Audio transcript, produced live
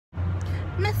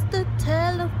Mr.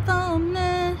 Telephone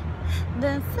Man,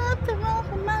 there's something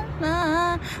wrong with my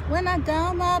line. When I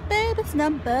dial my baby's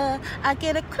number, I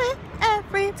get a click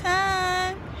every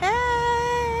time.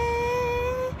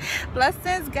 Hey,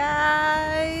 blessings,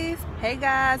 guys. Hey,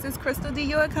 guys, it's Crystal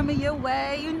Dior coming your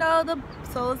way. You know, the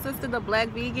soul sister, the black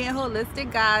vegan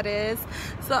holistic goddess.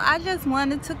 So I just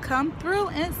wanted to come through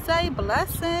and say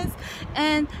blessings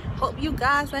and hope you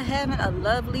guys are having a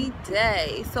lovely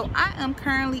day. So I am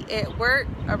currently at work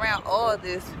around all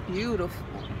this beautiful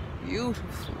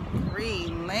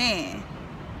green land.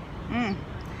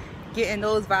 Getting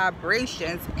those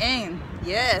vibrations in.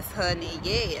 Yes, honey,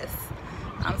 yes.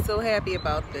 I'm so happy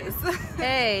about this.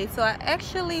 Hey, so I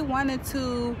actually wanted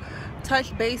to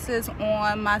touch bases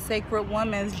on my sacred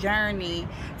woman's journey.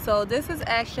 So this is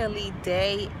actually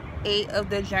day 8 of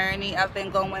the journey. I've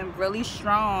been going really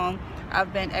strong.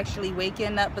 I've been actually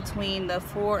waking up between the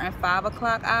 4 and 5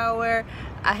 o'clock hour.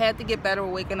 I had to get better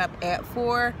with waking up at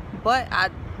 4, but I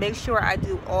make sure I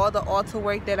do all the altar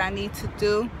work that I need to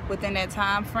do within that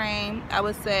time frame. I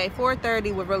would say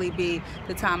 4:30 would really be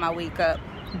the time I wake up,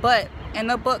 but in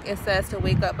the book it says to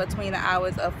wake up between the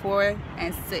hours of 4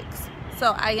 and 6.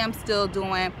 So I am still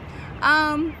doing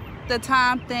the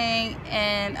time thing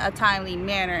in a timely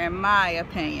manner, in my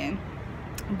opinion.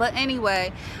 But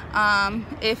anyway,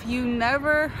 if you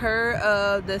never heard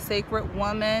of the Sacred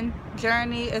Woman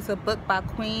Journey, it's a book by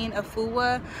Queen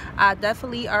Afua. I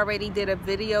definitely already did a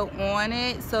video on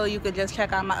it, so you could just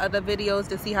check out my other videos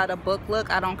to see how the book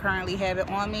look. I don't currently have it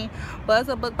on me, but it's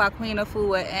a book by Queen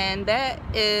Afua, and that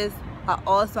is an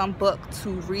awesome book to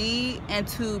read and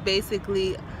to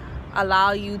basically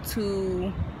allow you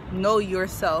to know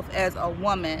yourself as a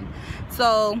woman.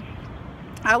 So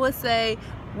I would say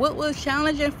what was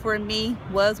challenging for me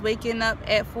was waking up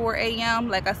at 4 a.m.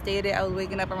 Like I stated, I was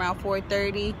waking up around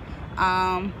 4:30,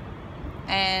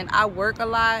 and I work a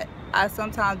lot. I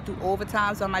sometimes do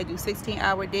overtime, so I might do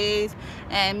 16-hour days,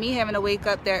 and me having to wake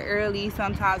up that early,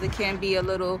 sometimes it can be a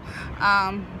little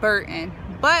burden,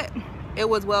 but it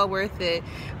was well worth it.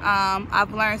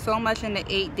 I've learned so much in the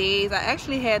 8 days. I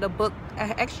actually had the book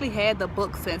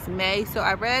since May, so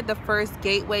I read the first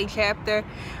Gateway chapter,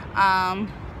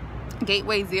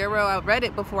 Gateway 0. I read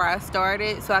it before I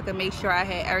started so I could make sure I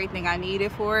had everything I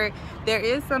needed for it. There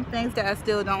is some things that I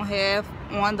still don't have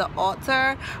on the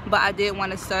altar, but I did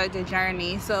want to start the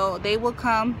journey, so they will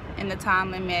come in a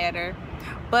timely manner.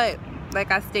 But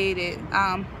like I stated,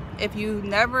 if you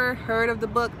never heard of the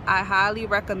book, I highly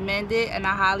recommend it, and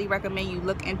I highly recommend you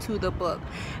look into the book.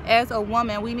 As a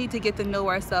woman, we need to get to know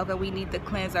ourselves, and we need to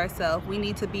cleanse ourselves. We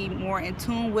need to be more in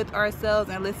tune with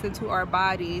ourselves and listen to our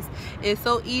bodies. It's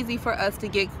so easy for us to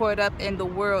get caught up in the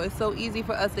world. It's so easy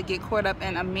for us to get caught up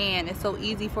in a man. It's so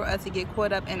easy for us to get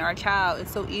caught up in our child.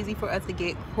 It's so easy for us to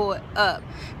get caught up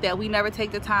that we never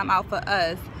take the time out for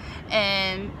us.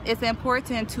 And it's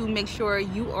important to make sure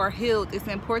you are healed. It's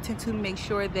important to make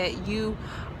sure that you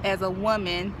as a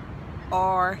woman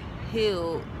are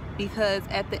healed, because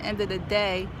at the end of the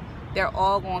day, they're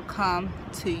all going to come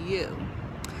to you.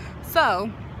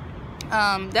 So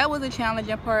that was a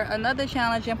challenging part. Another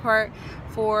challenging part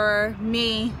for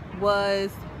me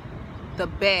was the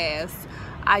baths.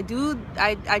 I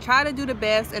try to do the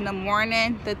baths in the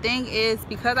morning. The thing is,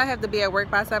 because I have to be at work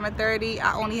by 7:30,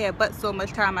 I only have but so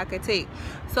much time I could take.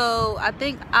 So I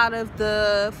think out of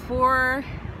the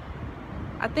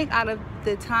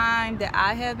time that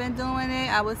I have been doing it,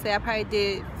 I would say I probably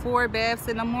did 4 baths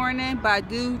in the morning, but I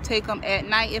do take them at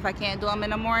night if I can't do them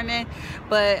in the morning.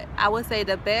 But I would say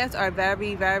the baths are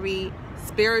very, very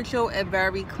spiritual and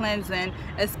very cleansing,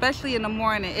 especially in the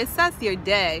morning. It sets your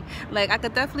day. Like, I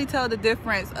could definitely tell the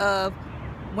difference of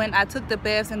when I took the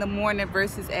baths in the morning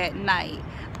versus at night.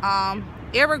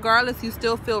 Irregardless, you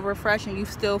still feel refreshed and you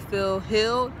still feel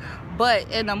healed, but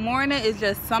in the morning it's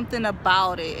just something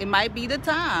about it. It might be the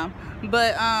time,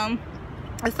 but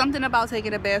it's something about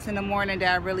taking a bath in the morning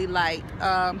that I really like.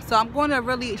 So I'm going to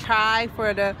really try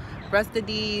for the rest of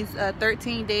these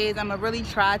 13 days. I'm gonna really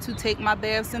try to take my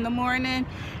baths in the morning,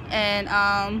 and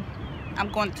I'm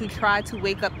going to try to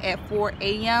wake up at 4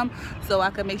 a.m. so I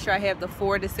can make sure I have the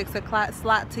 4 to 6 o'clock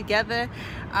slot together.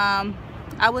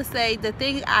 I would say the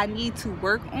thing I need to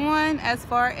work on as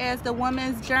far as the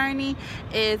woman's journey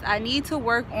is I need to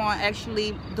work on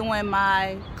actually doing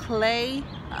my clay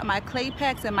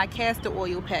packs and my castor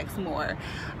oil packs more.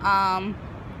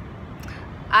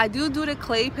 I do the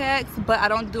clay packs, but I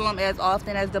don't do them as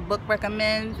often as the book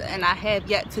recommends, and I have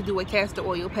yet to do a castor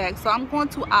oil pack, so I'm going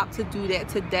to opt to do that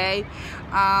today.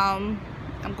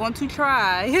 I'm going to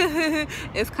try.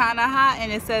 It's kind of hot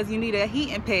and it says you need a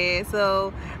heating pad,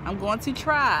 so I'm going to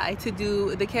try to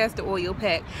do the castor oil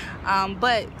pack.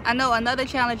 But I know another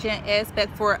challenging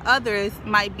aspect for others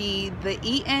might be the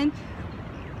eating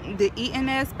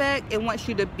aspect. It wants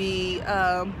you to be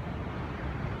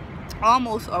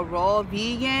almost a raw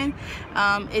vegan.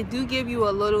 It do give you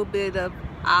a little bit of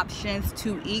options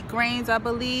to eat grains, I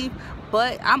believe,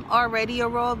 but I'm already a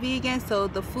raw vegan, so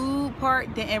the food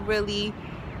part didn't really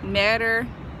matter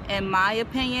in my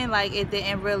opinion. Like, it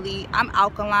didn't really, I'm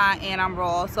alkaline and I'm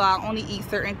raw, so I only eat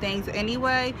certain things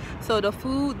anyway, so the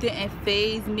food didn't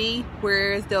faze me,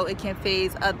 whereas though it can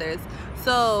faze others.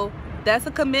 So that's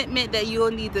a commitment that you'll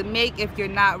need to make if you're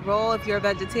not raw, if you're a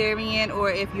vegetarian,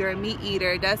 or if you're a meat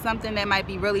eater. That's something that might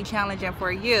be really challenging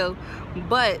for you,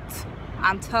 but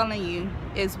I'm telling you,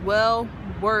 it's well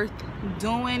worth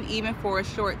doing, even for a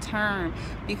short term,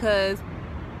 because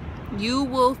you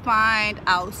will find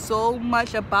out so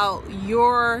much about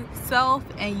yourself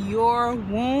and your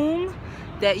womb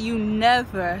that you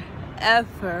never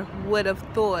ever would have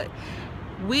thought.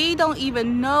 We don't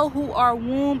even know who our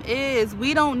womb is.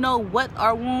 We don't know what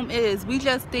our womb is. We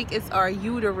just think it's our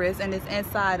uterus and it's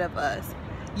inside of us.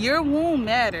 Your womb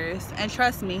matters, and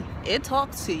trust me, it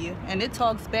talks to you and it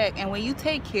talks back, and when you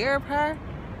take care of her,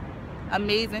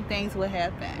 amazing things will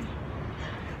happen.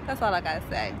 That's all I gotta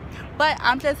say. But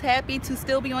I'm just happy to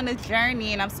still be on this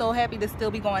journey, and I'm so happy to still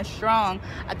be going strong.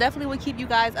 I definitely will keep you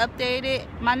guys updated.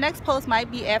 My next post might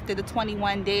be after the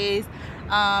 21 days,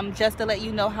 just to let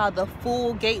you know how the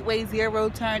full Gateway 0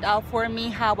 turned out for me,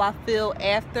 how I feel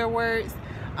afterwards,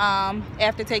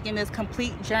 after taking this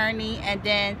complete journey, and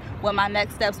then what my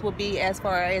next steps will be as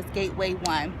far as Gateway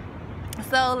 1.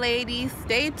 So ladies,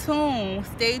 stay tuned,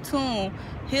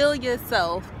 heal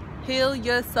yourself,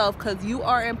 because you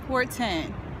are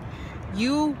important.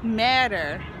 You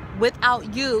matter.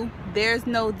 Without you, there's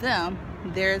no them,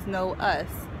 there's no us.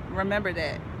 Remember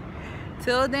that.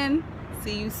 Till then,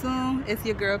 see you soon. It's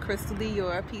your girl Crystal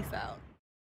Dior. Peace out.